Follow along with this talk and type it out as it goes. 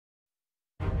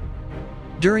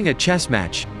During a chess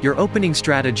match, your opening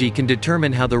strategy can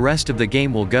determine how the rest of the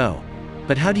game will go.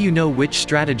 But how do you know which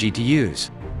strategy to use?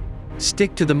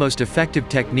 Stick to the most effective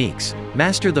techniques,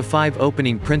 master the 5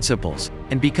 opening principles,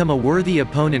 and become a worthy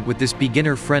opponent with this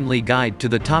beginner-friendly guide to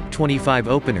the top 25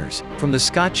 openers, from the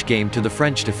Scotch game to the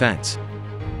French defense.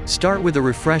 Start with a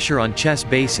refresher on chess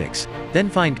basics,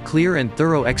 then find clear and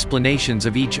thorough explanations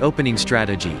of each opening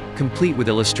strategy, complete with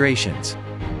illustrations.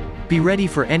 Be ready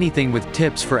for anything with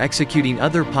tips for executing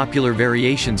other popular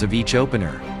variations of each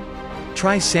opener.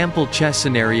 Try sample chess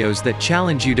scenarios that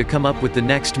challenge you to come up with the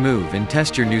next move and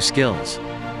test your new skills.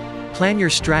 Plan your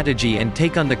strategy and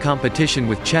take on the competition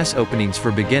with chess openings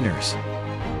for beginners.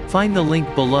 Find the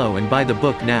link below and buy the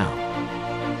book now.